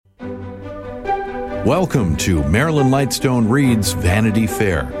Welcome to Marilyn Lightstone Reads Vanity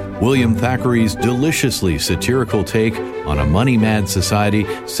Fair, William Thackeray's deliciously satirical take on a money-mad society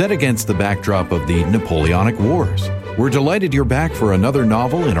set against the backdrop of the Napoleonic Wars. We're delighted you're back for another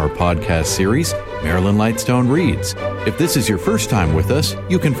novel in our podcast series, Marilyn Lightstone Reads. If this is your first time with us,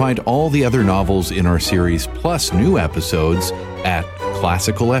 you can find all the other novels in our series plus new episodes at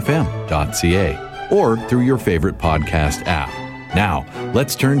classicalfm.ca or through your favorite podcast app. Now,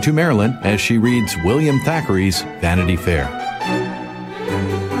 let's turn to Marilyn as she reads William Thackeray's Vanity Fair.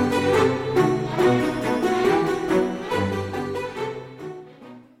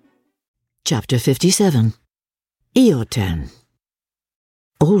 Chapter 57. Eoten.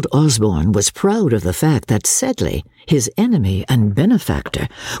 Old Osborne was proud of the fact that Sedley, his enemy and benefactor,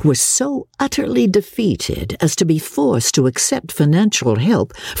 was so utterly defeated as to be forced to accept financial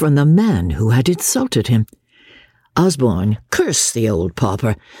help from the man who had insulted him. Osborne cursed the old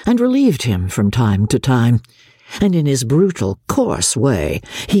pauper and relieved him from time to time, and in his brutal, coarse way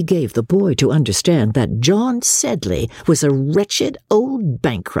he gave the boy to understand that John Sedley was a wretched old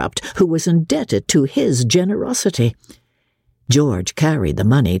bankrupt who was indebted to his generosity. George carried the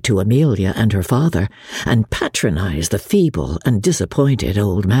money to Amelia and her father, and patronized the feeble and disappointed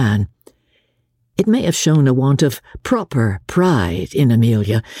old man. It may have shown a want of proper pride in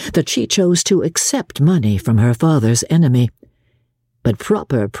Amelia that she chose to accept money from her father's enemy. But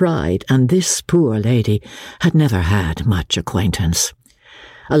proper pride and this poor lady had never had much acquaintance.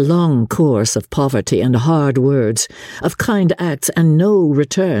 A long course of poverty and hard words, of kind acts and no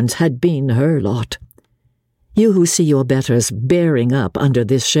returns had been her lot. You who see your betters bearing up under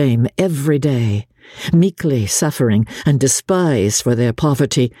this shame every day, meekly suffering and despised for their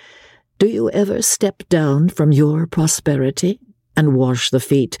poverty, do you ever step down from your prosperity and wash the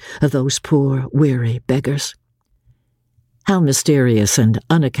feet of those poor, weary beggars? How mysterious and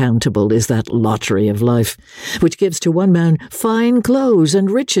unaccountable is that lottery of life, which gives to one man fine clothes and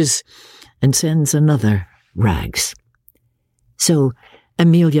riches, and sends another rags. So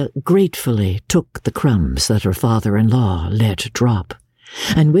Amelia gratefully took the crumbs that her father-in-law let drop,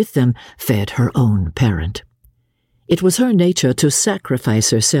 and with them fed her own parent. It was her nature to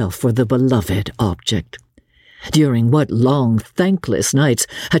sacrifice herself for the beloved object. During what long, thankless nights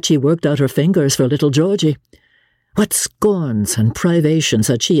had she worked out her fingers for little Georgy? What scorns and privations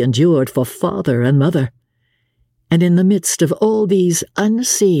had she endured for father and mother? And in the midst of all these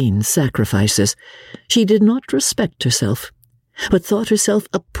unseen sacrifices, she did not respect herself, but thought herself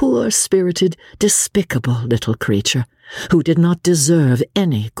a poor-spirited, despicable little creature who did not deserve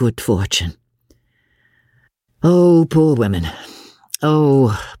any good fortune. Oh, poor women!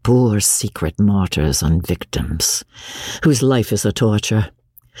 Oh, poor secret martyrs and victims, whose life is a torture,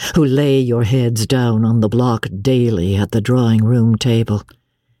 who lay your heads down on the block daily at the drawing-room table.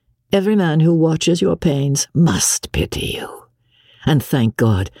 Every man who watches your pains must pity you, and thank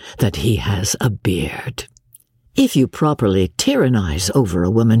God that he has a beard. If you properly tyrannize over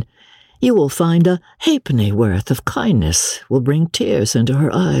a woman, you will find a halfpenny worth of kindness will bring tears into her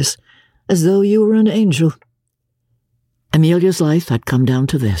eyes, as though you were an angel. Amelia's life had come down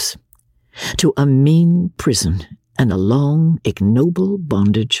to this, to a mean prison and a long, ignoble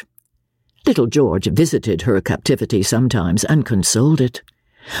bondage. Little George visited her captivity sometimes and consoled it.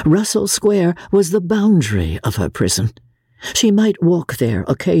 Russell Square was the boundary of her prison. She might walk there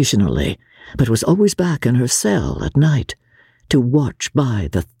occasionally, but was always back in her cell at night to watch by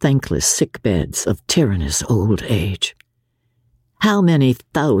the thankless sick beds of tyrannous old age. How many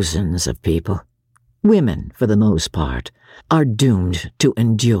thousands of people, women for the most part, are doomed to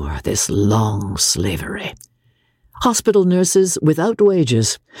endure this long slavery. Hospital nurses without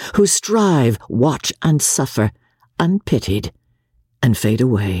wages, who strive, watch, and suffer, unpitied, and fade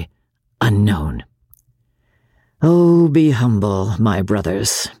away unknown. Oh, be humble, my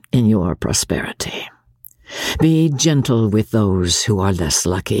brothers, in your prosperity. Be gentle with those who are less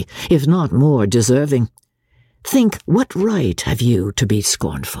lucky, if not more deserving. Think, what right have you to be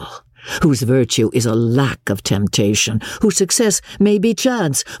scornful, whose virtue is a lack of temptation, whose success may be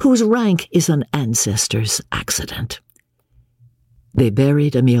chance, whose rank is an ancestor's accident? They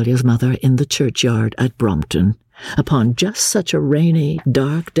buried Amelia's mother in the churchyard at Brompton, upon just such a rainy,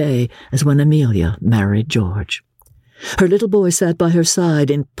 dark day as when Amelia married George. Her little boy sat by her side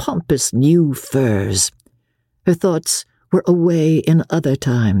in pompous new furs. Her thoughts were away in other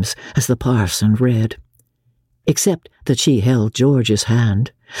times as the parson read. Except that she held George's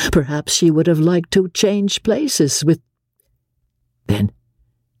hand, perhaps she would have liked to change places with... Then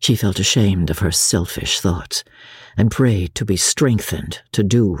she felt ashamed of her selfish thoughts and prayed to be strengthened to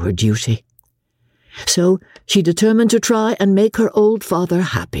do her duty. So she determined to try and make her old father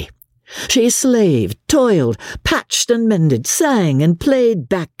happy, She slaved, toiled, patched and mended, sang and played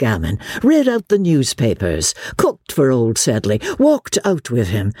backgammon, read out the newspapers, cooked for old Sedley, walked out with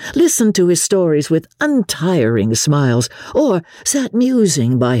him, listened to his stories with untiring smiles, or sat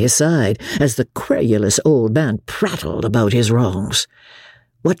musing by his side as the querulous old man prattled about his wrongs.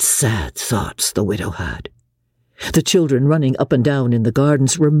 What sad thoughts the widow had! The children running up and down in the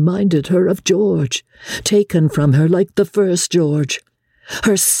gardens reminded her of George, taken from her like the first George.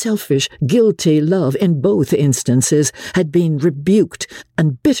 Her selfish, guilty love in both instances had been rebuked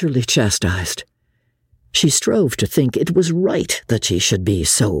and bitterly chastised. She strove to think it was right that she should be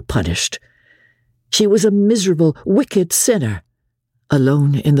so punished. She was a miserable, wicked sinner,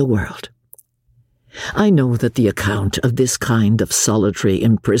 alone in the world. I know that the account of this kind of solitary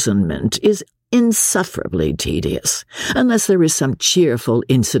imprisonment is insufferably tedious, unless there is some cheerful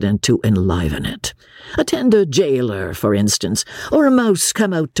incident to enliven it. A tender jailer, for instance, or a mouse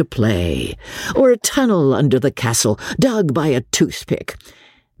come out to play, or a tunnel under the castle dug by a toothpick.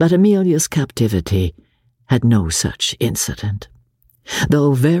 But Amelia's captivity had no such incident.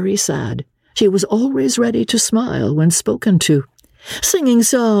 Though very sad, she was always ready to smile when spoken to, singing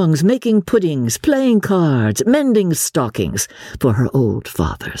songs, making puddings, playing cards, mending stockings for her old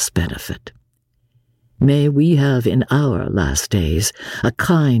father's benefit. May we have in our last days a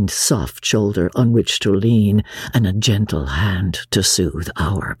kind, soft shoulder on which to lean and a gentle hand to soothe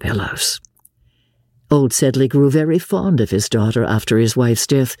our pillows. Old Sedley grew very fond of his daughter after his wife's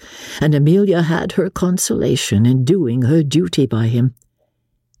death, and Amelia had her consolation in doing her duty by him.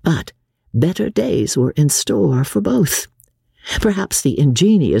 But better days were in store for both. Perhaps the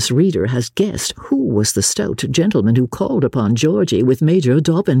ingenious reader has guessed who was the stout gentleman who called upon Georgy with Major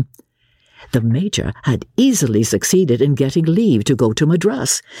Dobbin. The Major had easily succeeded in getting leave to go to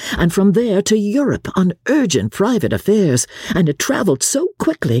Madras, and from there to Europe on urgent private affairs, and had travelled so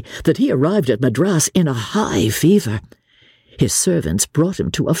quickly that he arrived at Madras in a high fever. His servants brought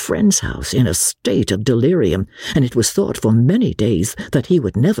him to a friend's house in a state of delirium, and it was thought for many days that he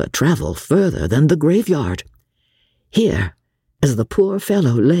would never travel further than the graveyard. Here, as the poor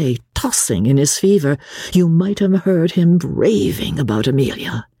fellow lay tossing in his fever, you might have heard him raving about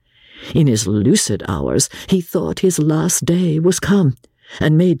Amelia. In his lucid hours he thought his last day was come,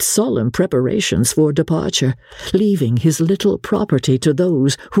 and made solemn preparations for departure, leaving his little property to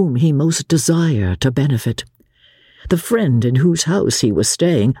those whom he most desired to benefit. The friend in whose house he was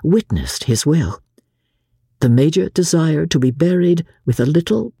staying witnessed his will. The Major desired to be buried with a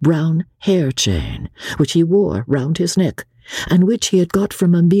little brown hair chain, which he wore round his neck, and which he had got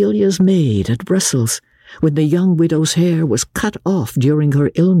from Amelia's maid at Brussels, when the young widow's hair was cut off during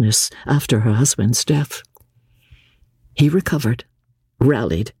her illness after her husband's death. He recovered,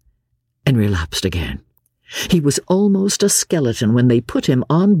 rallied, and relapsed again. He was almost a skeleton when they put him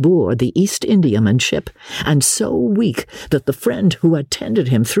on board the East Indiaman ship, and so weak that the friend who had tended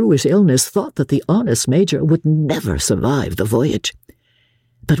him through his illness thought that the honest Major would never survive the voyage.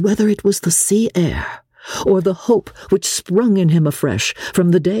 But whether it was the sea air, or the hope which sprung in him afresh from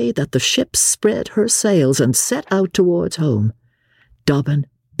the day that the ship spread her sails and set out towards home, Dobbin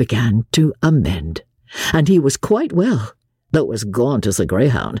began to amend, and he was quite well, though as gaunt as a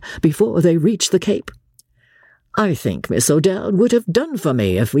greyhound, before they reached the Cape. "I think Miss O'Dowd would have done for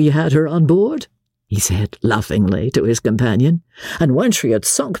me if we had her on board," he said laughingly to his companion, "and when she had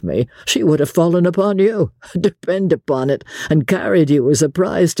sunk me, she would have fallen upon you, depend upon it, and carried you as a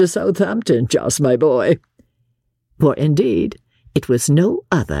prize to Southampton, Joss, my boy." For indeed, it was no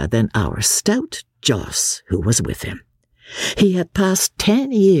other than our stout Joss who was with him. He had passed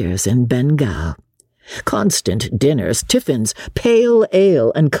 10 years in Bengal. Constant dinners, tiffins, pale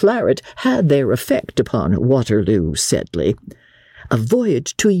ale, and claret had their effect upon Waterloo Sedley. A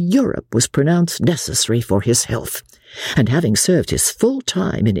voyage to Europe was pronounced necessary for his health, and having served his full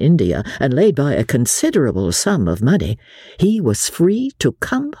time in India and laid by a considerable sum of money, he was free to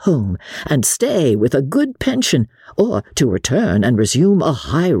come home and stay with a good pension, or to return and resume a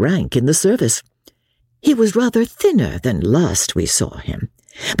high rank in the service. He was rather thinner than last we saw him,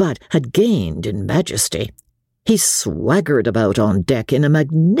 but had gained in majesty. He swaggered about on deck in a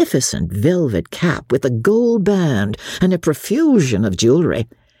magnificent velvet cap with a gold band and a profusion of jewellery.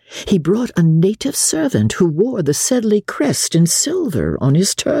 He brought a native servant who wore the Sedley crest in silver on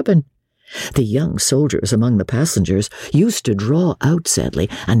his turban. The young soldiers among the passengers used to draw out Sedley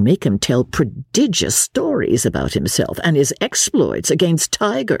and make him tell prodigious stories about himself and his exploits against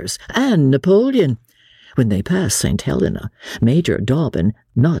tigers and Napoleon. When they passed St. Helena, Major Dobbin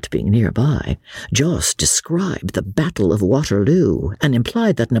not being nearby, Joss described the Battle of Waterloo and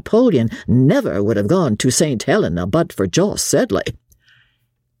implied that Napoleon never would have gone to St. Helena but for Joss Sedley.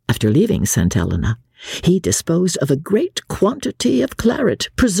 After After leaving St. Helena, he disposed of a great quantity of claret,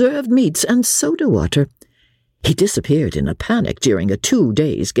 preserved meats, and soda water. He disappeared in a panic during a 2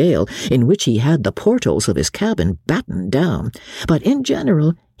 days' gale, in which he had the portholes of his cabin battened down, but in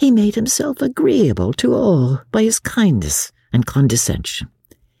general he made himself agreeable to all by his kindness and condescension.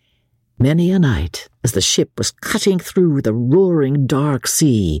 Many a night, as the ship was cutting through the roaring dark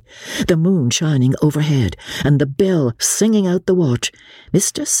sea, the moon shining overhead and the bell singing out the watch,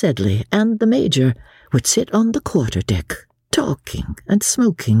 Mr. Sedley and the Major would sit on the quarter-deck, talking and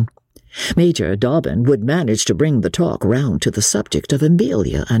smoking. Major Dobbin would manage to bring the talk round to the subject of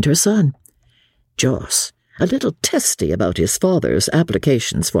Amelia and her son. Joss, a little testy about his father's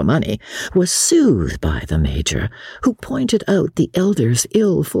applications for money, was soothed by the Major, who pointed out the elder's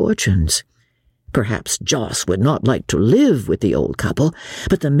ill fortunes. Perhaps Joss would not like to live with the old couple,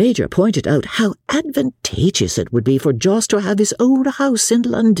 but the Major pointed out how advantageous it would be for Joss to have his own house in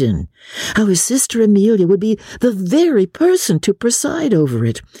London, how his sister Amelia would be the very person to preside over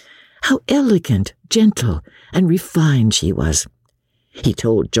it, how elegant, gentle, and refined she was. He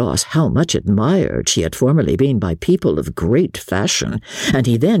told Joss how much admired she had formerly been by people of great fashion, and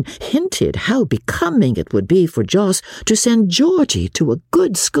he then hinted how becoming it would be for Joss to send Georgy to a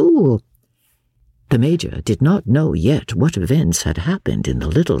good school. The Major did not know yet what events had happened in the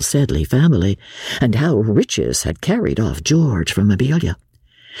little Sedley family, and how riches had carried off George from Amelia.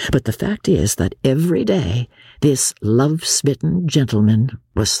 But the fact is that every day this love-smitten gentleman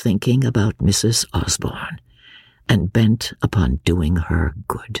was thinking about Mrs. Osborne, and bent upon doing her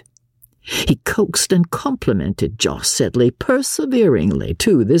good. He coaxed and complimented Joss Sedley perseveringly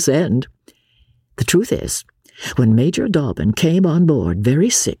to this end. The truth is, when Major Dobbin came on board very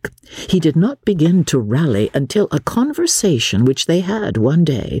sick, he did not begin to rally until a conversation which they had one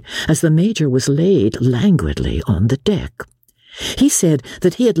day as the Major was laid languidly on the deck. He said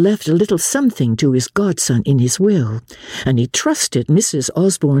that he had left a little something to his godson in his will, and he trusted Mrs.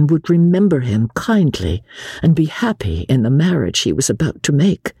 Osborne would remember him kindly and be happy in the marriage he was about to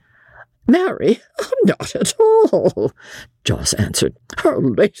make. "Marry? Not at all," Joss answered. "Her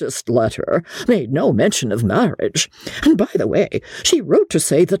latest letter made no mention of marriage, and by the way, she wrote to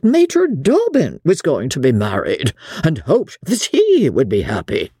say that Major Dobbin was going to be married, and hoped that he would be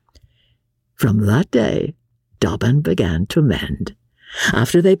happy." From that day, Dobbin began to mend.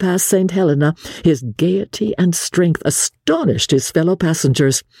 After they passed St. Helena, his gaiety and strength astonished his fellow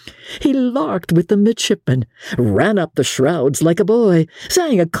passengers. He larked with the midshipmen, ran up the shrouds like a boy,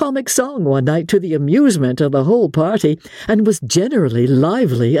 sang a comic song one night to the amusement of the whole party, and was generally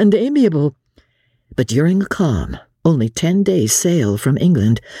lively and amiable. But during a calm, only 10 days' sail from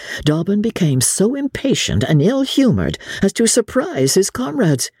England, Dobbin became so impatient and ill-humoured as to surprise his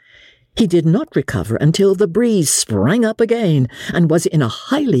comrades. He did not recover until the breeze sprang up again, and was in a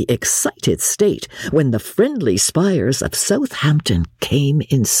highly excited state when the friendly spires of Southampton came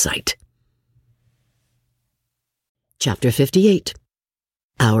in sight. Chapter 58.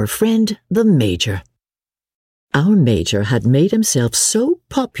 Our Friend the Major. Our Major had made himself so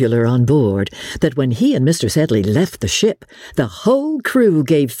popular on board that when he and Mr. Sedley left the ship, the whole crew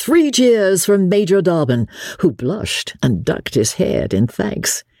gave 3 cheers for Major Dobbin, who blushed and ducked his head in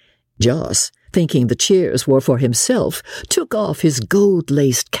thanks. Joss, thinking the cheers were for himself, took off his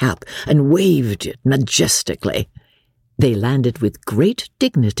gold-laced cap and waved it majestically. They landed with great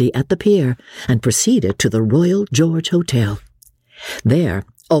dignity at the pier and proceeded to the Royal George Hotel. There,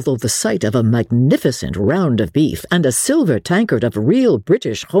 although the sight of a magnificent round of beef and a silver tankard of real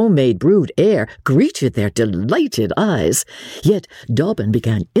British homemade brewed ale greeted their delighted eyes, yet Dobbin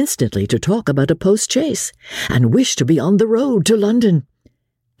began instantly to talk about a post-chaise and wished to be on the road to London.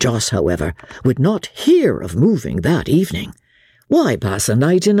 Joss, however, would not hear of moving that evening. Why pass a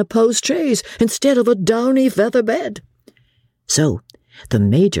night in a post-chaise instead of a downy feather bed? So the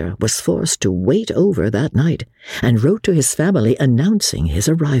Major was forced to wait over that night, and wrote to his family announcing his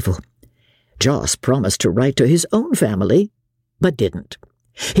arrival. Joss promised to write to his own family, but didn't.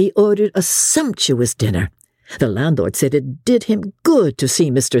 He ordered a sumptuous dinner. The landlord said it did him good to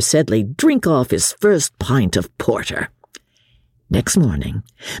see Mr. Sedley drink off his first pint of porter. Next morning,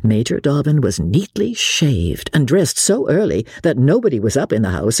 Major Dobbin was neatly shaved and dressed so early that nobody was up in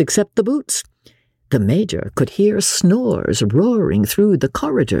the house except the Boots. The Major could hear snores roaring through the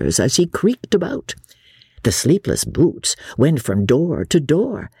corridors as he creaked about. The sleepless Boots went from door to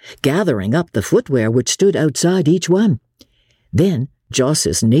door, gathering up the footwear which stood outside each one. Then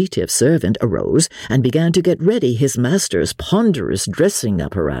Joss's native servant arose and began to get ready his master's ponderous dressing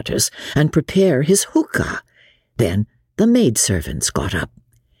apparatus and prepare his hookah. Then the maidservants got up.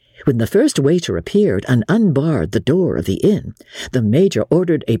 When the first waiter appeared and unbarred the door of the inn, the Major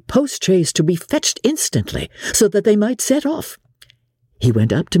ordered a post-chaise to be fetched instantly so that they might set off. He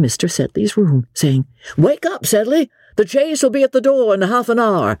went up to Mr. Sedley's room, saying, "Wake up, Sedley! The chaise will be at the door in half an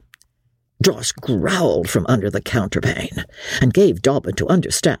hour." Joss growled from under the counterpane, and gave Dobbin to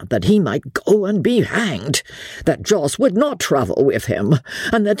understand that he might go and be hanged, that Joss would not travel with him,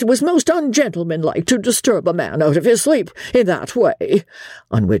 and that it was most ungentlemanlike to disturb a man out of his sleep in that way,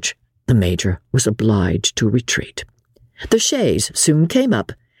 on which the Major was obliged to retreat. The chaise soon came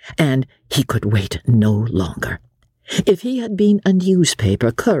up, and he could wait no longer. If he had been a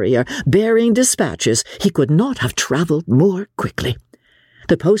newspaper courier bearing dispatches, he could not have travelled more quickly.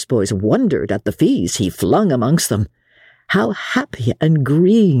 The postboys wondered at the fees he flung amongst them. How happy and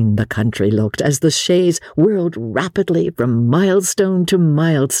green the country looked as the chaise whirled rapidly from milestone to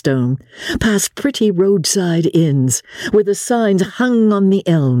milestone, past pretty roadside inns, where the signs hung on the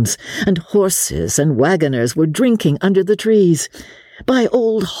elms, and horses and waggoners were drinking under the trees, by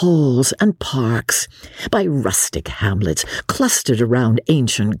old halls and parks, by rustic hamlets clustered around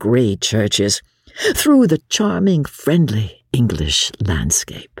ancient grey churches, through the charming, friendly English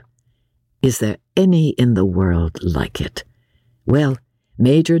landscape. Is there any in the world like it? Well,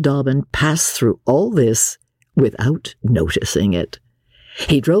 Major Dobbin passed through all this without noticing it.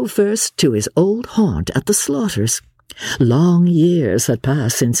 He drove first to his old haunt at the Slaughters. Long years had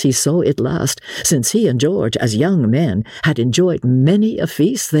passed since he saw it last, since he and George, as young men, had enjoyed many a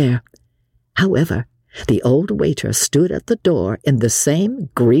feast there. However, the old waiter stood at the door in the same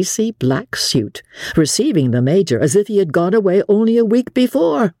greasy black suit, receiving the Major as if he had gone away only a week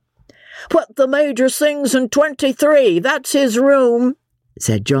before. "What the Major sings in 23, that's his room,"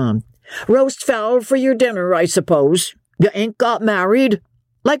 said John. "Roast fowl for your dinner, I suppose. You ain't got married.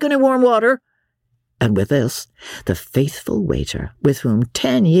 Like any warm water?" And with this, the faithful waiter, with whom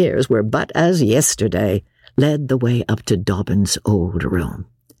 10 years were but as yesterday, led the way up to Dobbin's old room.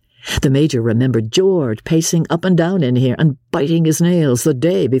 The Major remembered George pacing up and down in here and biting his nails the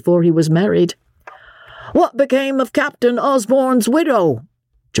day before he was married. "What became of Captain Osborne's widow?"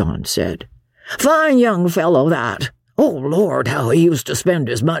 John said. "Fine young fellow, that. Oh, Lord, how he used to spend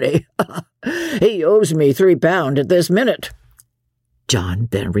his money. He owes me £3 at this minute." John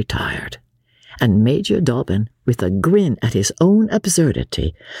then retired, and Major Dobbin, with a grin at his own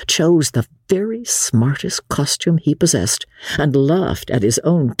absurdity, chose the very smartest costume he possessed, and laughed at his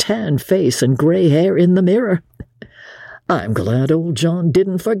own tan face and grey hair in the mirror. "I'm glad old John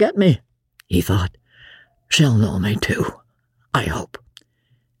didn't forget me," he thought. "She'll know me too, I hope."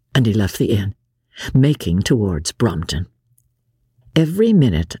 And he left the inn, making towards Brompton. Every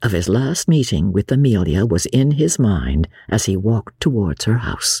minute of his last meeting with Amelia was in his mind as he walked towards her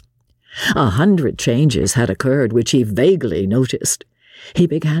house. 100 changes had occurred which he vaguely noticed. He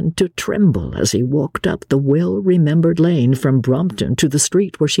began to tremble as he walked up the well-remembered lane from Brompton to the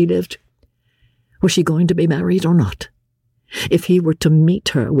street where she lived. Was she going to be married or not? If he were to meet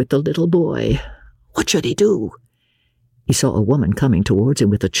her with the little boy, what should he do? He saw a woman coming towards him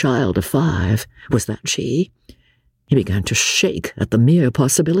with a child of 5. Was that she? He began to shake at the mere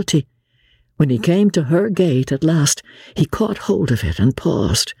possibility. When he came to her gate at last, he caught hold of it and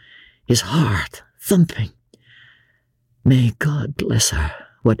paused, his heart thumping. May God bless her,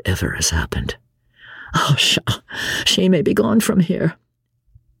 whatever has happened. Oh, she may be gone from here.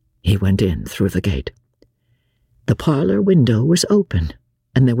 He went in through the gate. The parlour window was open,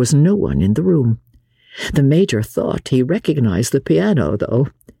 and there was no one in the room. The Major thought he recognized the piano, though.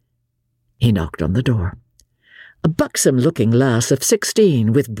 He knocked on the door. A buxom-looking lass of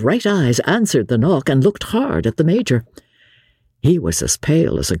 16 with bright eyes answered the knock and looked hard at the Major. He was as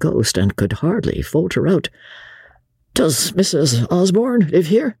pale as a ghost and could hardly falter out, "Does Mrs. Osborne live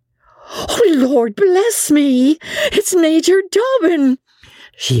here?" "Oh, Lord bless me! It's Major Dobbin!"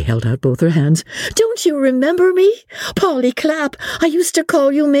 She held out both her hands. "Don't you remember me? Polly Clapp, I used to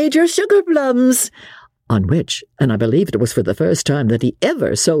call you Major Sugarplums." On which, and I believe it was for the first time that he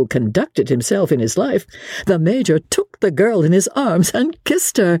ever so conducted himself in his life, the Major took the girl in his arms and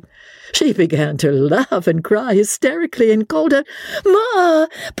kissed her. She began to laugh and cry hysterically and called out, "Ma!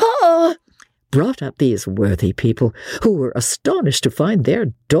 Pa!" Brought up these worthy people, who were astonished to find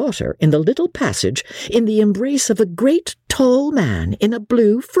their daughter in the little passage in the embrace of a great tall man in a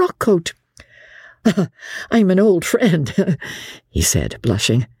blue frock-coat. "I'm an old friend," he said,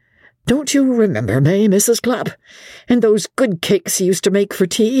 blushing. "Don't you remember me, Mrs. Clapp, and those good cakes he used to make for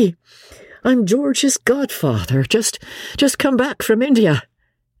tea? I'm George's godfather, just come back from India."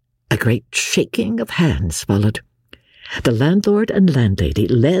 A great shaking of hands followed. The landlord and landlady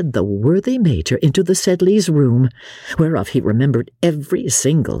led the worthy Major into the Sedleys' room, whereof he remembered every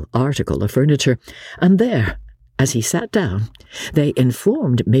single article of furniture, and there, as he sat down, they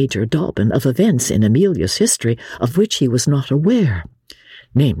informed Major Dobbin of events in Amelia's history of which he was not aware,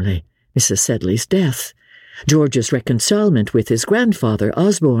 namely Mrs. Sedley's death, George's reconcilement with his grandfather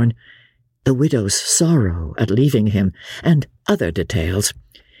Osborne, the widow's sorrow at leaving him, and other details.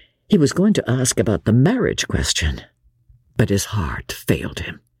 He was going to ask about the marriage question, but his heart failed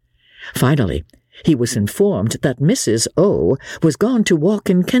him. Finally, he was informed that Mrs. O. was gone to walk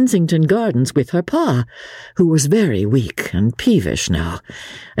in Kensington Gardens with her pa, who was very weak and peevish now,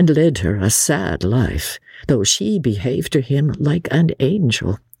 and led her a sad life, though she behaved to him like an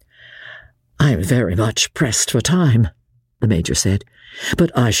angel. "I'm very much pressed for time," the Major said,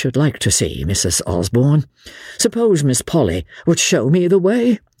 "but I should like to see Mrs. Osborne. Suppose Miss Polly would show me the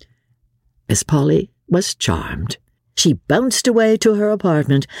way?" Miss Polly was charmed. She bounced away to her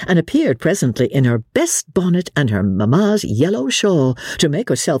apartment and appeared presently in her best bonnet and her mamma's yellow shawl to make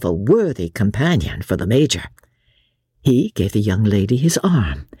herself a worthy companion for the Major. He gave the young lady his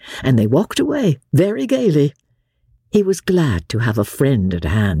arm, and they walked away very gaily. He was glad to have a friend at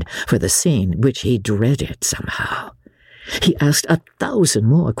hand for the scene which he dreaded somehow. He asked 1,000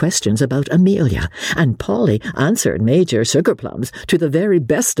 more questions about Amelia, and Polly answered Major Sugarplums to the very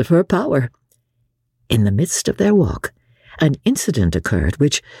best of her power. In the midst of their walk, an incident occurred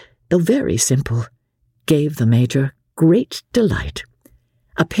which, though very simple, gave the Major great delight.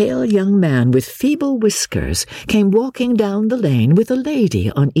 A pale young man with feeble whiskers came walking down the lane with a lady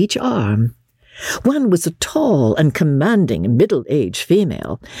on each arm. One was a tall and commanding middle-aged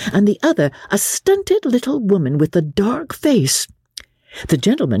female, and the other a stunted little woman with a dark face. The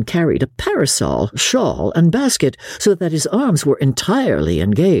gentleman carried a parasol, shawl, and basket, so that his arms were entirely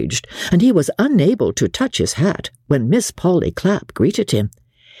engaged, and he was unable to touch his hat when Miss Polly Clapp greeted him.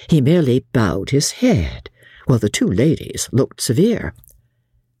 He merely bowed his head, while the two ladies looked severe.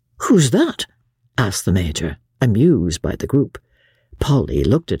 "Who's that?" asked the Major, amused by the group. Polly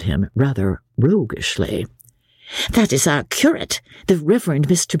looked at him rather roguishly. "That is our curate, the Reverend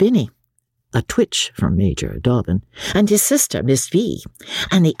Mr. Binney." A twitch from Major Dobbin. "And his sister, Miss V.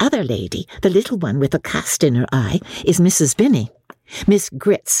 And the other lady, the little one with a cast in her eye, is Mrs. Binney. Miss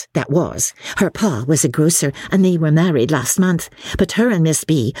Grits, that was. Her pa was a grocer, and they were married last month, but her and Miss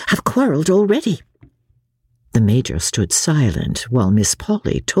B have quarrelled already." The Major stood silent while Miss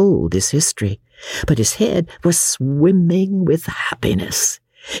Polly told his history, but his head was swimming with happiness.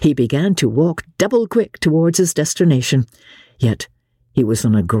 He began to walk double-quick towards his destination, yet he was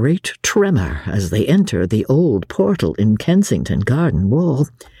in a great tremor as they entered the old portal in Kensington Garden Wall.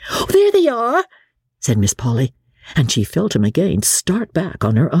 "Oh, there they are," said Miss Polly, and she felt him again start back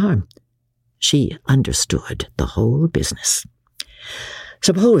on her arm. She understood the whole business.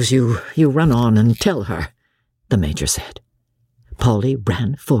 "Suppose you run on and tell her," the Major said. Polly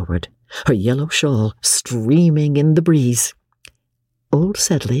ran forward, her yellow shawl streaming in the breeze. Old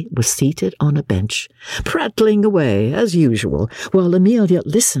Sedley was seated on a bench, prattling away as usual, while Amelia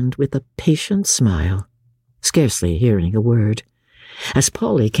listened with a patient smile, scarcely hearing a word. As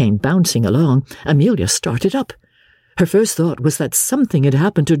Polly came bouncing along, Amelia started up. Her first thought was that something had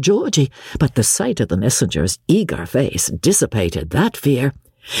happened to Georgy, but the sight of the messenger's eager face dissipated that fear.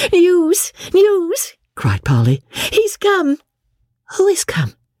 "News! News!" cried Polly. "He's come!" "Who is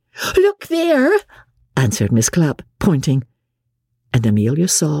come?" "Look there!" answered Miss Clapp, pointing. And Amelia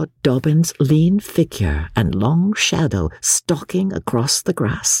saw Dobbin's lean figure and long shadow stalking across the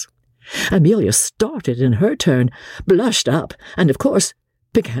grass. Amelia started in her turn, blushed up, and, of course,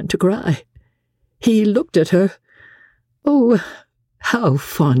 began to cry. He looked at her, oh, how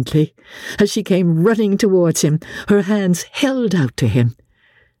fondly, as she came running towards him, her hands held out to him.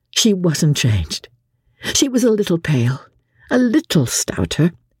 She wasn't changed. She was a little pale, a little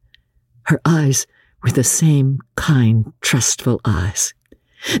stouter. Her eyes were the same kind, trustful eyes.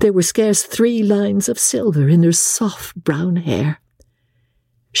 There were scarce 3 lines of silver in her soft brown hair.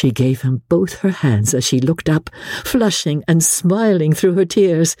 She gave him both her hands as she looked up, flushing and smiling through her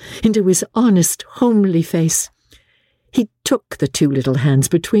tears, into his honest, homely face. He took the 2 little hands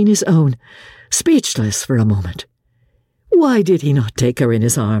between his own, speechless for a moment. Why did he not take her in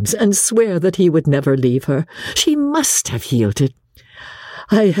his arms and swear that he would never leave her? She must have yielded.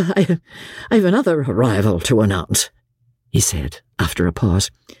 I've another arrival to announce," he said, after a pause.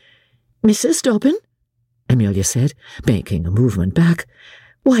 "Mrs. Dobbin?" Amelia said, making a movement back.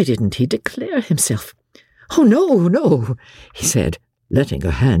 Why didn't he declare himself? "Oh, no," he said, letting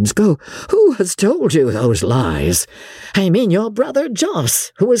her hands go. "Who has told you those lies? I mean your brother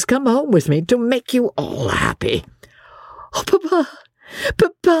Joss, who has come home with me to make you all happy." "Oh, Papa!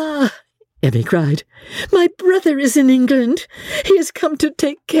 Papa!" Emmy cried. "My brother is in England. He has come to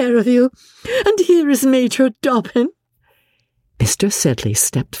take care of you. And here is Major Dobbin." Mr. Sedley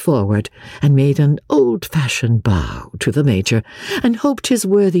stepped forward and made an old-fashioned bow to the Major and hoped his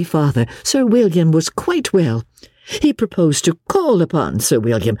worthy father, Sir William, was quite well. He proposed to call upon Sir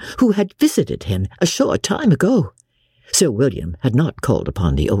William, who had visited him a short time ago. Sir William had not called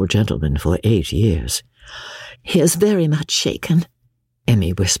upon the old gentleman for 8 years. "He is very much shaken,"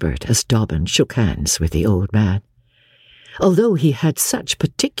 Emmy whispered as Dobbin shook hands with the old man. Although he had such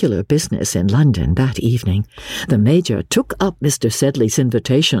particular business in London that evening, the Major took up Mr. Sedley's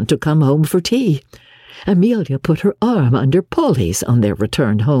invitation to come home for tea. Amelia put her arm under Polly's on their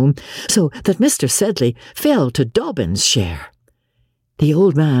return home, so that Mr. Sedley fell to Dobbin's share. The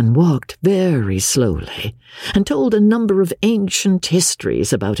old man walked very slowly and told a number of ancient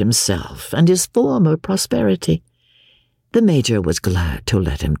histories about himself and his former prosperity. The Major was glad to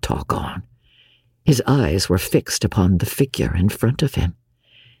let him talk on. His eyes were fixed upon the figure in front of him,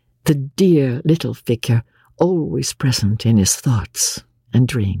 the dear little figure always present in his thoughts and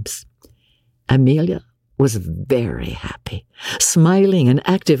dreams. Amelia was very happy, smiling and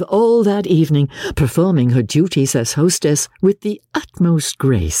active all that evening, performing her duties as hostess with the utmost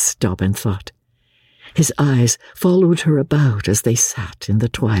grace, Dobbin thought. His eyes followed her about as they sat in the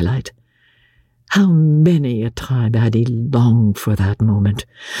twilight. How many a time had he longed for that moment,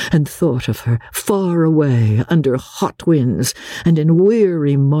 and thought of her far away under hot winds and in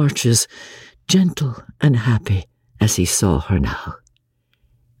weary marches, gentle and happy as he saw her now.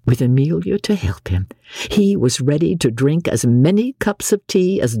 With Amelia to help him, he was ready to drink as many cups of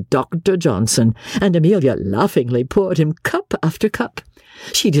tea as Dr. Johnson, and Amelia laughingly poured him cup after cup.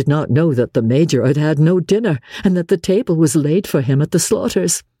 She did not know that the Major had had no dinner, and that the table was laid for him at the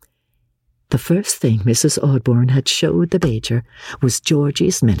Slaughters'. The first thing Mrs. Osborne had showed the Major was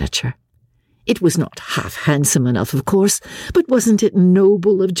Georgy's miniature. It was not half handsome enough, of course, but wasn't it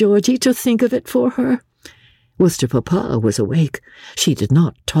noble of Georgy to think of it for her? Whilst her papa was awake, she did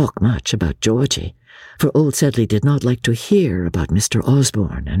not talk much about Georgy, for old Sedley did not like to hear about Mr.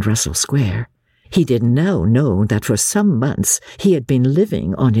 Osborne and Russell Square. He did now know that for some months he had been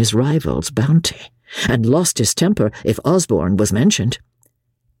living on his rival's bounty, and lost his temper if Osborne was mentioned.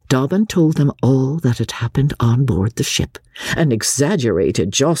 Dobbin told them all that had happened on board the ship, and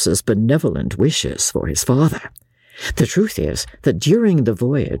exaggerated Joss's benevolent wishes for his father. The truth is that during the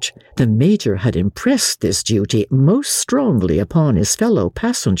voyage, the Major had impressed this duty most strongly upon his fellow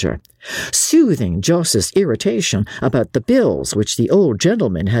passenger, soothing Joss's irritation about the bills which the old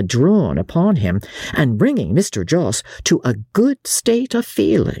gentleman had drawn upon him, and bringing Mr. Joss to a good state of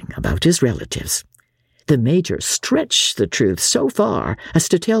feeling about his relatives. The Major stretched the truth so far as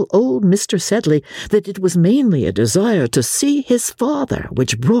to tell old Mr. Sedley that it was mainly a desire to see his father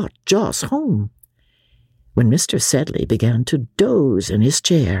which brought Joss home. When Mr. Sedley began to doze in his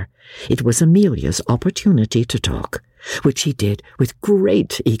chair, it was Amelia's opportunity to talk, which he did with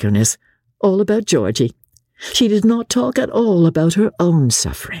great eagerness, all about Georgy. She did not talk at all about her own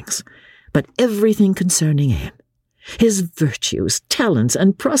sufferings, but everything concerning him. His virtues, talents,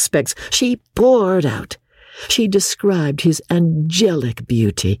 and prospects she poured out. She described his angelic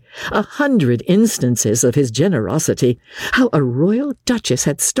beauty, 100 instances of his generosity, how a royal duchess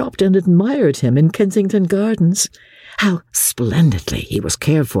had stopped and admired him in Kensington Gardens, how splendidly he was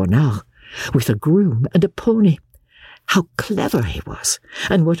cared for now, with a groom and a pony, how clever he was,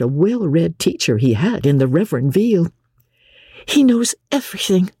 and what a well-read teacher he had in the Reverend Veal. "He knows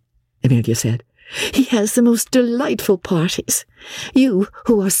everything," Amelia said. "He has the most delightful parties. You,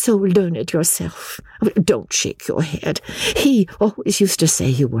 who are so learned yourself, don't shake your head. He always used to say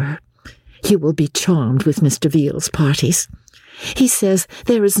you were. You will be charmed with Mr. Veal's parties. He says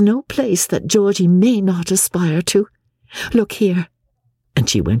there is no place that Georgy may not aspire to. Look here." And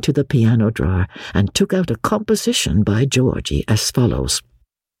she went to the piano drawer and took out a composition by Georgy as follows.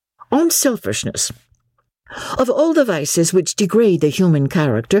 "On selfishness. Of all the vices which degrade the human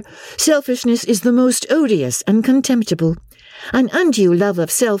character, selfishness is the most odious and contemptible. An undue love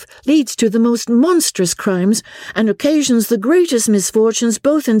of self leads to the most monstrous crimes, and occasions the greatest misfortunes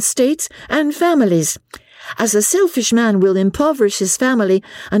both in states and families. As a selfish man will impoverish his family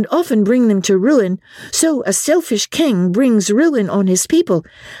and often bring them to ruin, so a selfish king brings ruin on his people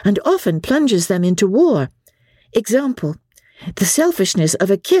and often plunges them into war. Example. The selfishness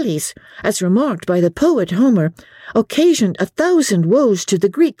of Achilles, as remarked by the poet Homer, occasioned 1,000 woes to the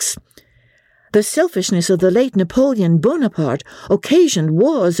Greeks. The selfishness of the late Napoleon Bonaparte occasioned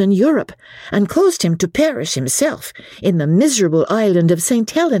wars in Europe, and caused him to perish himself in the miserable island of St.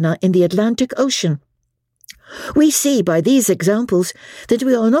 Helena in the Atlantic Ocean. We see by these examples that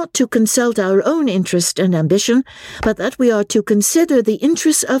we are not to consult our own interest and ambition, but that we are to consider the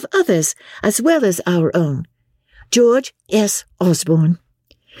interests of others as well as our own. George S. Osborne.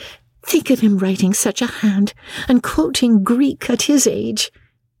 Think of him writing such a hand and quoting Greek at his age,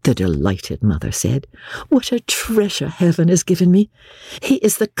 the delighted mother said. What a treasure heaven has given me. He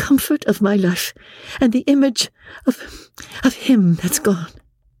is the comfort of my life and the image of him that's gone.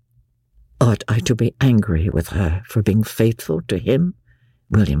 Ought I to be angry with her for being faithful to him?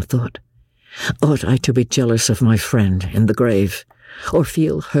 William thought. Ought I to be jealous of my friend in the grave, or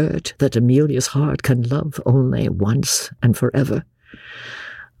feel hurt that Amelia's heart can love only once and forever?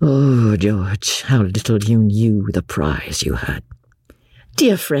 Oh, George, how little you knew the prize you had.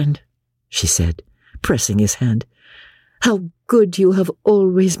 Dear friend, she said, pressing his hand, how good you have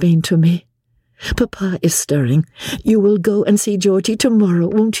always been to me. Papa is stirring. You will go and see Georgy tomorrow,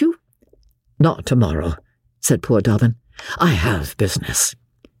 won't you? Not tomorrow, said poor Dobbin. I have business.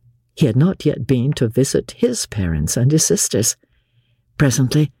 He had not yet been to visit his parents and his sisters.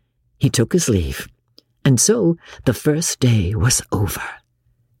 Presently he took his leave, and so the first day was over,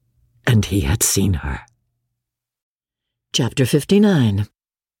 and he had seen her. Chapter 59.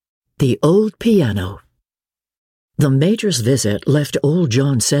 The Old Piano. The Major's visit left old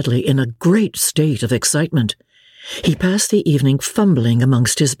John Sedley in a great state of excitement. He passed the evening fumbling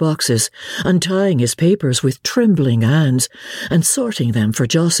amongst his boxes, untying his papers with trembling hands, and sorting them for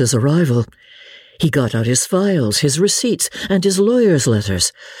Joss's arrival. He got out his files, his receipts, and his lawyer's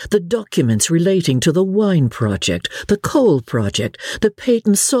letters, the documents relating to the wine project, the coal project, the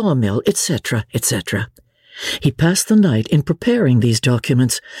Peyton sawmill, etc., etc. He passed the night in preparing these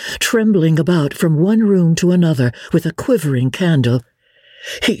documents, trembling about from one room to another with a quivering candle.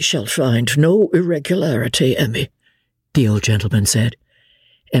 "He shall find no irregularity, Emmy," the old gentleman said.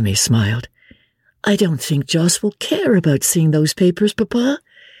 Emmy smiled. "I don't think Joss will care about seeing those papers, Papa."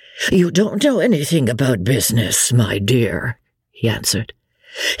 "You don't know anything about business, my dear," he answered.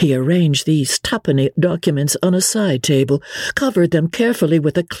 He arranged these twopenny documents on a side table, covered them carefully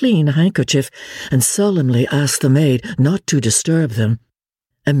with a clean handkerchief, and solemnly asked the maid not to disturb them.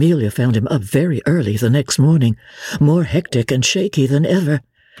 Amelia found him up very early the next morning, more hectic and shaky than ever.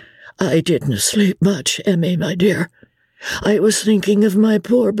 "I didn't sleep much, Emmy, my dear. I was thinking of my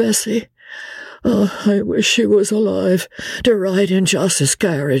poor Bessie. Oh, I wish she was alive to ride in Joss's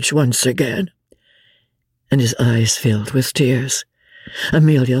carriage once again." And his eyes filled with tears.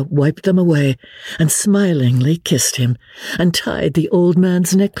 Amelia wiped them away and smilingly kissed him, and tied the old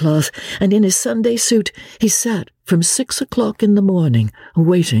man's neckcloth, and in his Sunday suit he sat from 6 o'clock in the morning,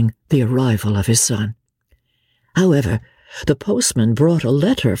 awaiting the arrival of his son. However, the postman brought a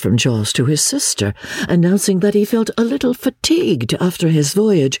letter from Joss to his sister, announcing that he felt a little fatigued after his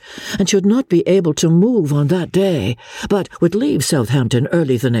voyage, and should not be able to move on that day, but would leave Southampton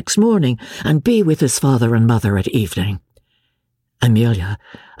early the next morning, and be with his father and mother at evening. Amelia,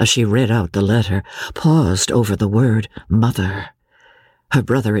 as she read out the letter, paused over the word mother. Her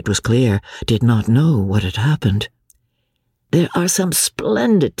brother, it was clear, did not know what had happened. "There are some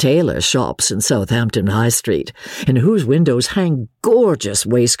splendid tailor shops in Southampton High Street, in whose windows hang gorgeous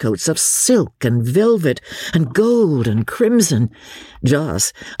waistcoats of silk and velvet and gold and crimson."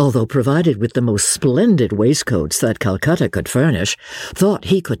 Joss, although provided with the most splendid waistcoats that Calcutta could furnish, thought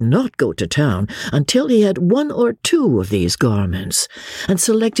he could not go to town until he had one or two of these garments, and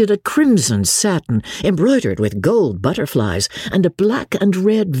selected a crimson satin embroidered with gold butterflies, and a black and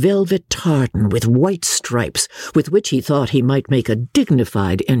red velvet tartan with white stripes, with which he thought he might make a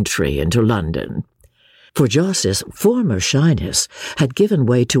dignified entry into London. For Joss's former shyness had given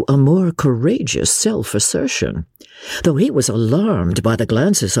way to a more courageous self-assertion. Though he was alarmed by the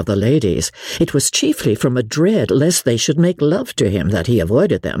glances of the ladies, it was chiefly from a dread lest they should make love to him that he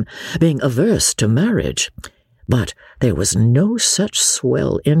avoided them, being averse to marriage. But there was no such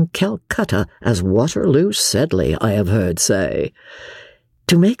swell in Calcutta as Waterloo Sedley, I have heard say.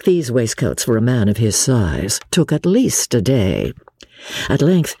 To make these waistcoats for a man of his size took at least a day. At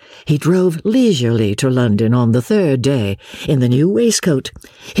length he drove leisurely to London on the third day in the new waistcoat,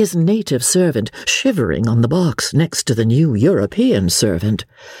 his native servant shivering on the box next to the new European servant,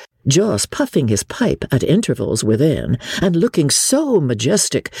 Joss puffing his pipe at intervals within, and looking so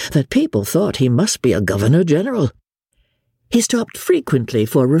majestic that people thought he must be a Governor-General. He stopped frequently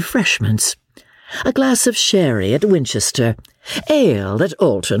for refreshments. A glass of sherry at Winchester, ale at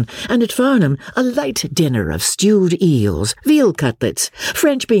Alton, and at Farnham a light dinner of stewed eels, veal cutlets,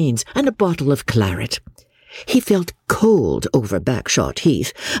 French beans, and a bottle of claret. He felt cold over Backshot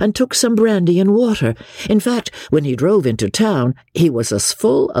Heath and took some brandy and water. In fact, when he drove into town, he was as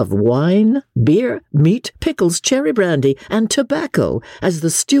full of wine, beer, meat, pickles, cherry brandy, and tobacco as the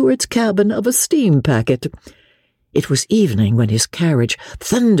steward's cabin of a steam packet. It was evening when his carriage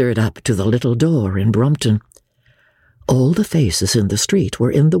thundered up to the little door in Brompton. All the faces in the street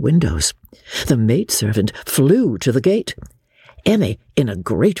were in the windows. The maidservant flew to the gate. Emmy, in a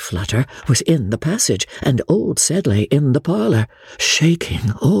great flutter, was in the passage, and old Sedley in the parlour,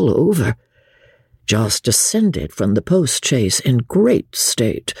 shaking all over. Joss descended from the post-chaise in great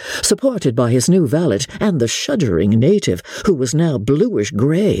state, supported by his new valet and the shuddering native, who was now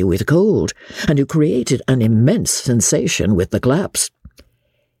bluish-grey with cold, and who created an immense sensation with the claps.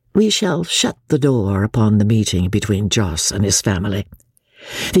 We shall shut the door upon the meeting between Joss and his family.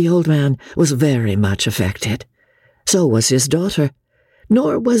 The old man was very much affected. So was his daughter,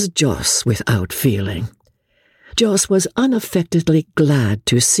 nor was Joss without feeling. Joss was unaffectedly glad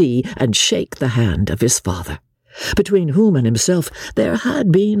to see and shake the hand of his father, between whom and himself there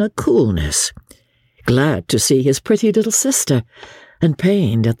had been a coolness. Glad to see his pretty little sister, and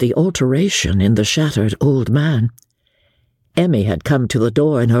pained at the alteration in the shattered old man. Emmy had come to the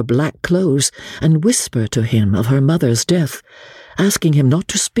door in her black clothes and whispered to him of her mother's death, asking him not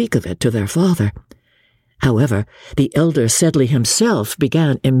to speak of it to their father. However, the elder Sedley himself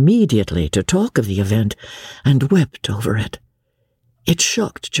began immediately to talk of the event, and wept over it. It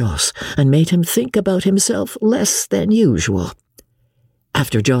shocked Joss, and made him think about himself less than usual.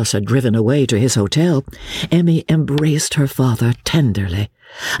 After Joss had driven away to his hotel, Emmy embraced her father tenderly,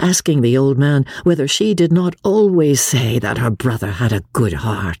 asking the old man whether she did not always say that her brother had a good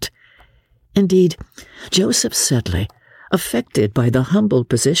heart. Indeed, Joseph Sedley, affected by the humble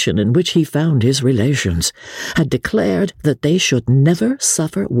position in which he found his relations, had declared that they should never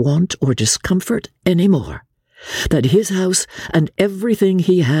suffer want or discomfort any more, that his house and everything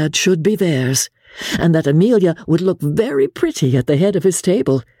he had should be theirs, and that Amelia would look very pretty at the head of his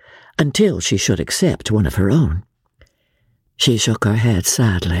table, until she should accept one of her own. She shook her head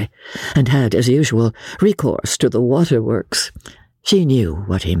sadly, and had, as usual, recourse to the waterworks. She knew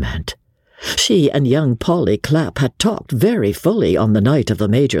what he meant. She and young Polly Clapp had talked very fully on the night of the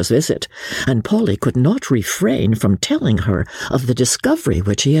Major's visit, and Polly could not refrain from telling her of the discovery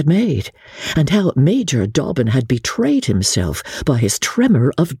which he had made, and how Major Dobbin had betrayed himself by his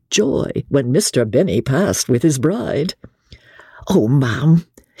tremor of joy when Mr. Benny passed with his bride. "Oh, ma'am,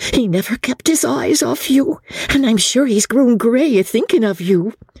 he never kept his eyes off you, and I'm sure he's grown grey a-thinking of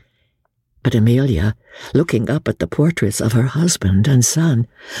you." But Amelia, looking up at the portraits of her husband and son,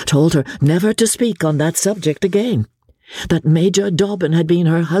 told her never to speak on that subject again, that Major Dobbin had been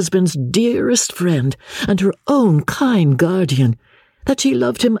her husband's dearest friend and her own kind guardian, that she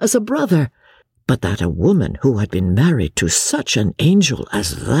loved him as a brother, but that a woman who had been married to such an angel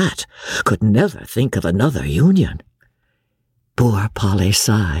as that could never think of another union. Poor Polly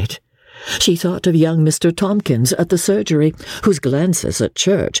sighed. She thought of young Mr. Tompkins at the surgery, whose glances at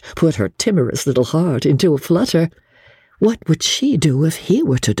church put her timorous little heart into a flutter. What would she do if he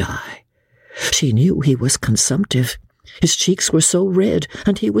were to die? She knew he was consumptive. His cheeks were so red,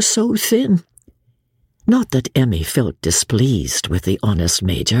 and he was so thin. Not that Emmy felt displeased with the honest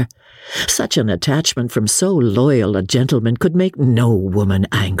Major. Such an attachment from so loyal a gentleman could make no woman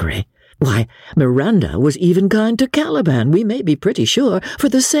angry. Why, Miranda was even kind to Caliban, we may be pretty sure, for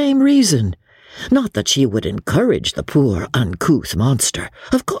the same reason. Not that she would encourage the poor, uncouth monster.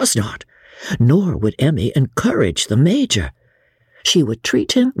 Of course not. Nor would Emmy encourage the Major. She would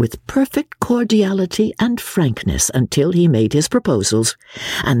treat him with perfect cordiality and frankness until he made his proposals,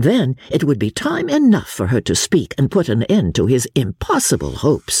 and then it would be time enough for her to speak and put an end to his impossible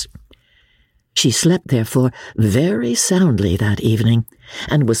hopes. She slept, therefore, very soundly that evening,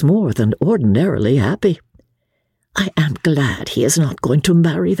 and was more than ordinarily happy. "I am glad he is not going to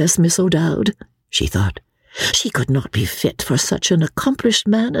marry this Miss O'Dowd," she thought. "She could not be fit for such an accomplished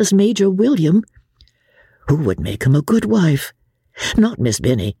man as Major William. Who would make him a good wife? Not Miss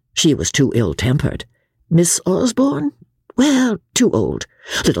Benny, she was too ill-tempered. Miss Osborne? Well, too old.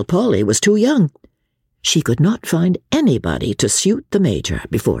 Little Polly was too young. She could not find anybody to suit the Major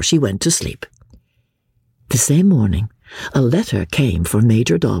before she went to sleep." The same morning, a letter came for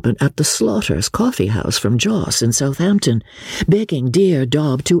Major Dobbin at the Slaughter's coffee house from Joss in Southampton, begging dear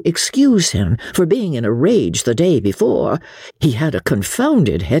Dobb to excuse him for being in a rage the day before — he had a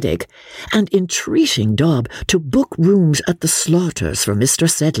confounded headache — and entreating Dobb to book rooms at the Slaughter's for Mr.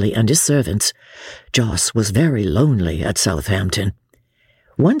 Sedley and his servants. Joss was very lonely at Southampton.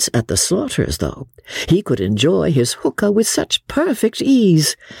 Once at the Slaughters, though, he could enjoy his hookah with such perfect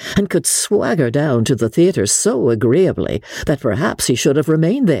ease, and could swagger down to the theatre so agreeably that perhaps he should have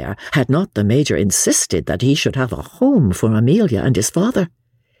remained there had not the Major insisted that he should have a home for Amelia and his father.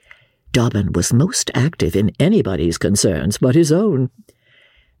 Dobbin was most active in anybody's concerns but his own.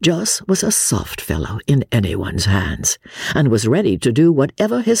 Joss was a soft fellow in anyone's hands, and was ready to do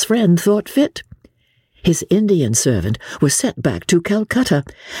whatever his friend thought fit. His Indian servant was sent back to Calcutta,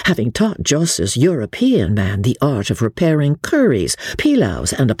 having taught Joss's European man the art of preparing curries,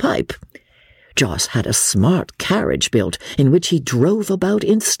 pilaus, and a pipe. Joss had a smart carriage built in which he drove about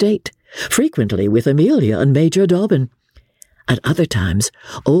in state, frequently with Amelia and Major Dobbin. At other times,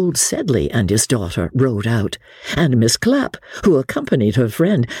 old Sedley and his daughter rode out, and Miss Clapp, who accompanied her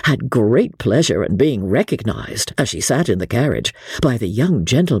friend, had great pleasure in being recognized, as she sat in the carriage, by the young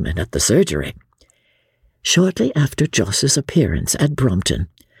gentleman at the surgery. Shortly after Joss's appearance at Brompton,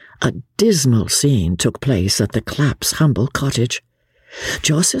 a dismal scene took place at the Clapps' humble cottage.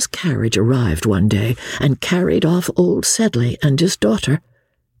 Joss's carriage arrived one day and carried off old Sedley and his daughter,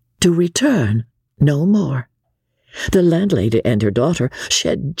 to return no more. The landlady and her daughter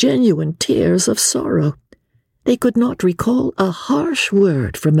shed genuine tears of sorrow. They could not recall a harsh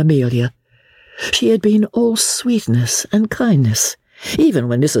word from Amelia. She had been all sweetness and kindness, even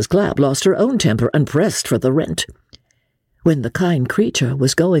when Mrs. Clapp lost her own temper and pressed for the rent. When the kind creature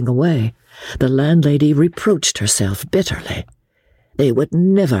was going away, the landlady reproached herself bitterly. They would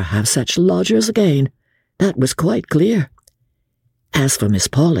never have such lodgers again, that was quite clear. As for Miss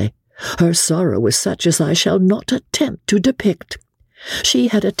Polly, her sorrow was such as I shall not attempt to depict. She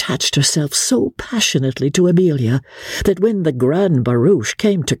had attached herself so passionately to Amelia that when the grand barouche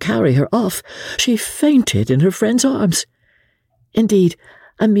came to carry her off, she fainted in her friend's arms. Indeed,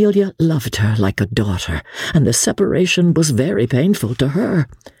 Amelia loved her like a daughter, and the separation was very painful to her.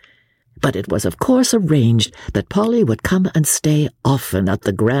 But it was of course arranged that Polly would come and stay often at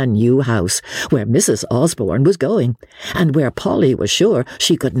the grand new house where Mrs. Osborne was going, and where Polly was sure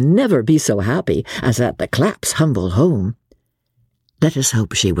she could never be so happy as at the Clapps' humble home. Let us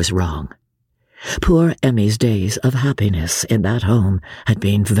hope she was wrong. Poor Emmy's days of happiness in that home had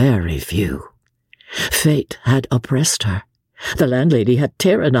been very few. Fate had oppressed her. The landlady had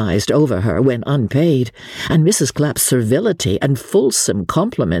tyrannized over her when unpaid, and Mrs. Clapp's servility and fulsome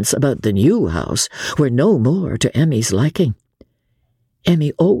compliments about the new house were no more to Emmy's liking.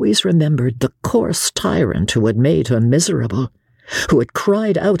 Emmy always remembered the coarse tyrant who had made her miserable, who had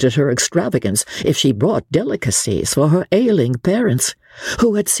cried out at her extravagance if she brought delicacies for her ailing parents,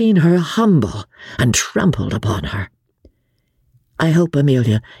 who had seen her humble and trampled upon her. I hope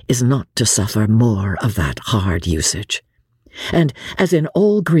Amelia is not to suffer more of that hard usage. And, as in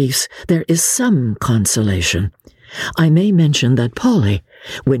all griefs, there is some consolation. I may mention that Polly,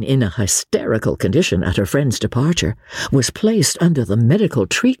 when in a hysterical condition at her friend's departure, was placed under the medical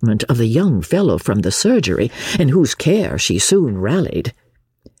treatment of the young fellow from the surgery, in whose care she soon rallied.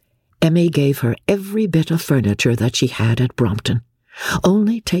 Emmy gave her every bit of furniture that she had at Brompton,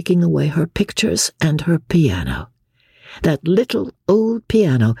 only taking away her pictures and her piano. That little old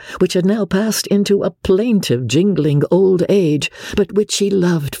piano, which had now passed into a plaintive, jingling old age, but which she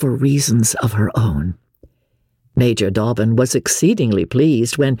loved for reasons of her own. Major Dobbin was exceedingly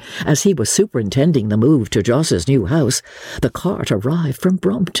pleased when, as he was superintending the move to Joss's new house, the cart arrived from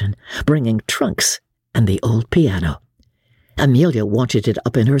Brompton, bringing trunks and the old piano. Amelia wanted it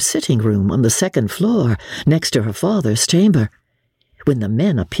up in her sitting room on the second floor, next to her father's chamber. When the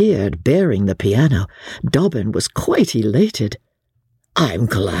men appeared bearing the piano, Dobbin was quite elated. "I'm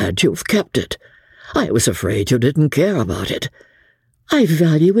glad you've kept it. I was afraid you didn't care about it." "I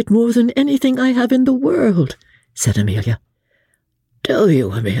value it more than anything I have in the world," said Amelia. "Do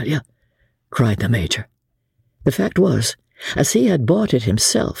you, Amelia?" cried the Major. The fact was, as he had bought it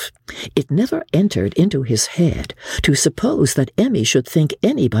himself, it never entered into his head to suppose that Emmy should think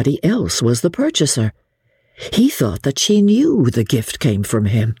anybody else was the purchaser. He thought that she knew the gift came from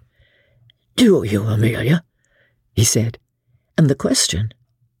him. "Do you, Amelia?" he said, and the question,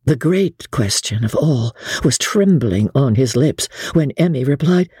 the great question of all, was trembling on his lips when Emmy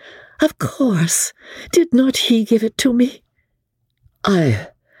replied, "Of course. Did not he give it to me?" I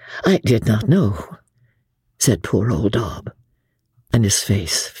did not know," said poor old Dob, and his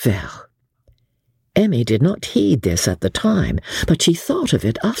face fell. Emmy did not heed this at the time, but she thought of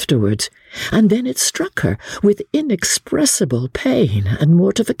it afterwards, and then it struck her with inexpressible pain and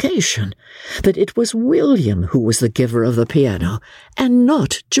mortification that it was William who was the giver of the piano, and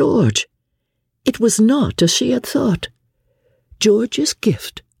not George. It was not as she had thought. George's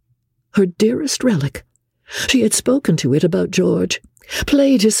gift, her dearest relic. She had spoken to it about George,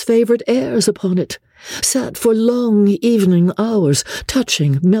 played his favourite airs upon it, sat for long evening hours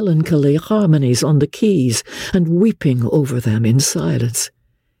touching melancholy harmonies on the keys and weeping over them in silence.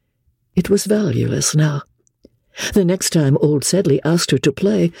 It was valueless now. The next time old Sedley asked her to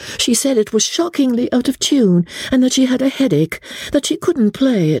play, she said it was shockingly out of tune and that she had a headache, that she couldn't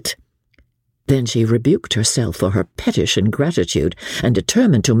play it. Then she rebuked herself for her pettish ingratitude and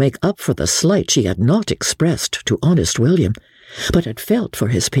determined to make up for the slight she had not expressed to honest William, but had felt for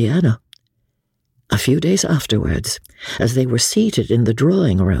his piano. A few days afterwards, as they were seated in the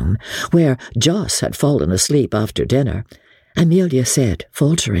drawing-room, where Joss had fallen asleep after dinner, Amelia said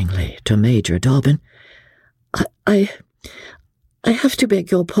falteringly to Major Dobbin, I have to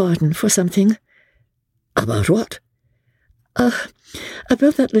beg your pardon for something. About what?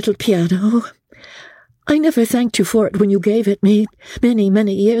 About that little piano. I never thanked you for it when you gave it me many,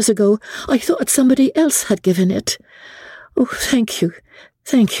 many years ago. I thought somebody else had given it. Oh, thank you,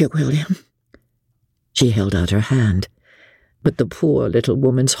 William. She held out her hand, but the poor little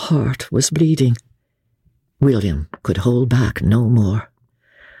woman's heart was bleeding. William could hold back no more.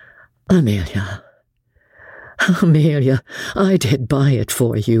 Amelia, I did buy it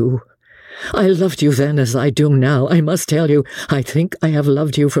for you. I loved you then as I do now. I must tell you, I think I have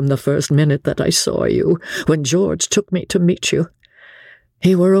loved you from the first minute that I saw you, when George took me to meet you.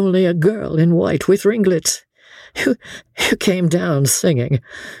 You were only a girl in white with ringlets. You came down singing.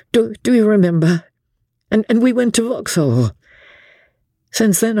 Do you remember? And we went to Vauxhall.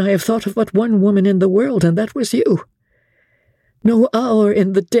 Since then I have thought of but one woman in the world, and that was you. No hour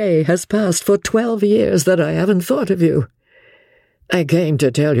in the day has passed for 12 years that I haven't thought of you. I came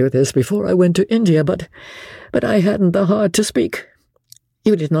to tell you this before I went to India, but I hadn't the heart to speak.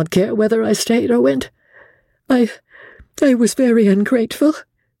 You did not care whether I stayed or went. I was very ungrateful,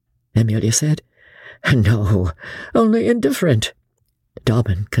 Amelia said. No, only indifferent,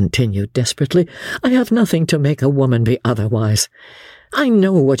 Dobbin continued desperately. I have nothing to make a woman be otherwise. I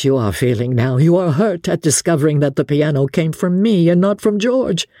know what you are feeling now. You are hurt at discovering that the piano came from me and not from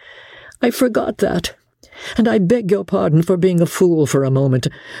George. I forgot that, and I beg your pardon for being a fool for a moment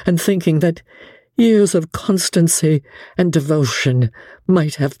and thinking that years of constancy and devotion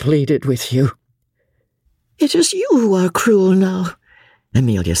might have pleaded with you. It is you who are cruel now,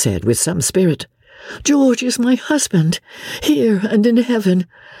 Amelia said with some spirit. George is my husband, here and in heaven.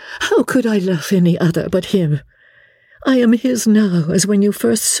 How could I love any other but him? I am his now as when you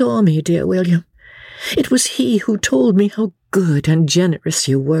first saw me, dear William. It was he who told me how good and generous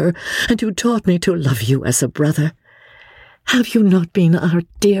you were, and who taught me to love you as a brother. Have you not been our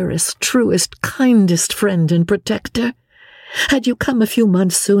dearest, truest, kindest friend and protector? Had you come a few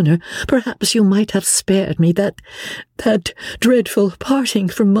months sooner, perhaps you might have spared me that dreadful parting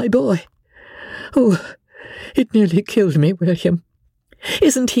from my boy. Oh, it nearly killed me, William.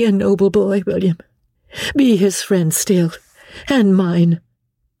 Isn't he a noble boy, William? Be his friend still, and mine.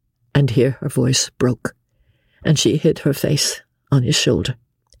 And here her voice broke, and she hid her face on his shoulder.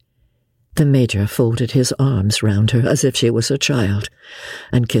 The Major folded his arms round her as if she was a child,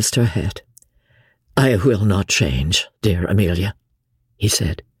 and kissed her head. I will not change, dear Amelia, he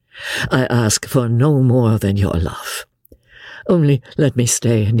said. I ask for no more than your love. Only let me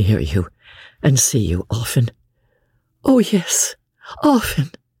stay near you and see you often. Oh, yes,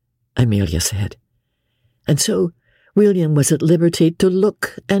 often, Amelia said. And so William was at liberty to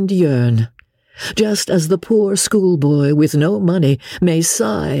look and yearn, just as the poor schoolboy with no money may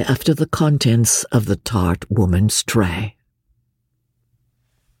sigh after the contents of the tart woman's tray.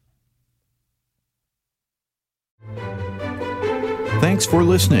 Thanks for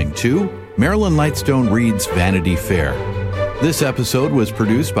listening to Marilyn Lightstone Reads Vanity Fair. This episode was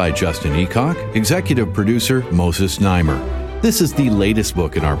produced by Justin Eacock, executive producer Moses Neimer. This is the latest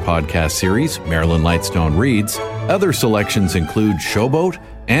book in our podcast series, Marilyn Lightstone Reads. Other selections include Showboat,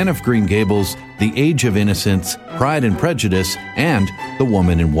 Anne of Green Gables, The Age of Innocence, Pride and Prejudice, and The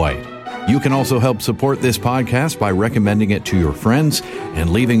Woman in White. You can also help support this podcast by recommending it to your friends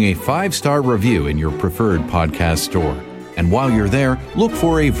and leaving a 5-star review in your preferred podcast store. And while you're there, look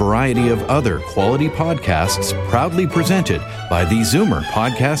for a variety of other quality podcasts proudly presented by the Zoomer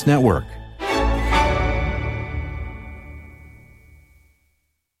Podcast Network.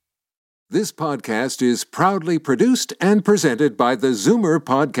 This podcast is proudly produced and presented by the Zoomer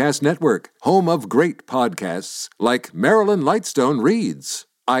Podcast Network, home of great podcasts like Marilyn Lightstone Reads,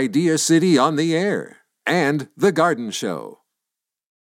 Idea City on the Air, and The Garden Show.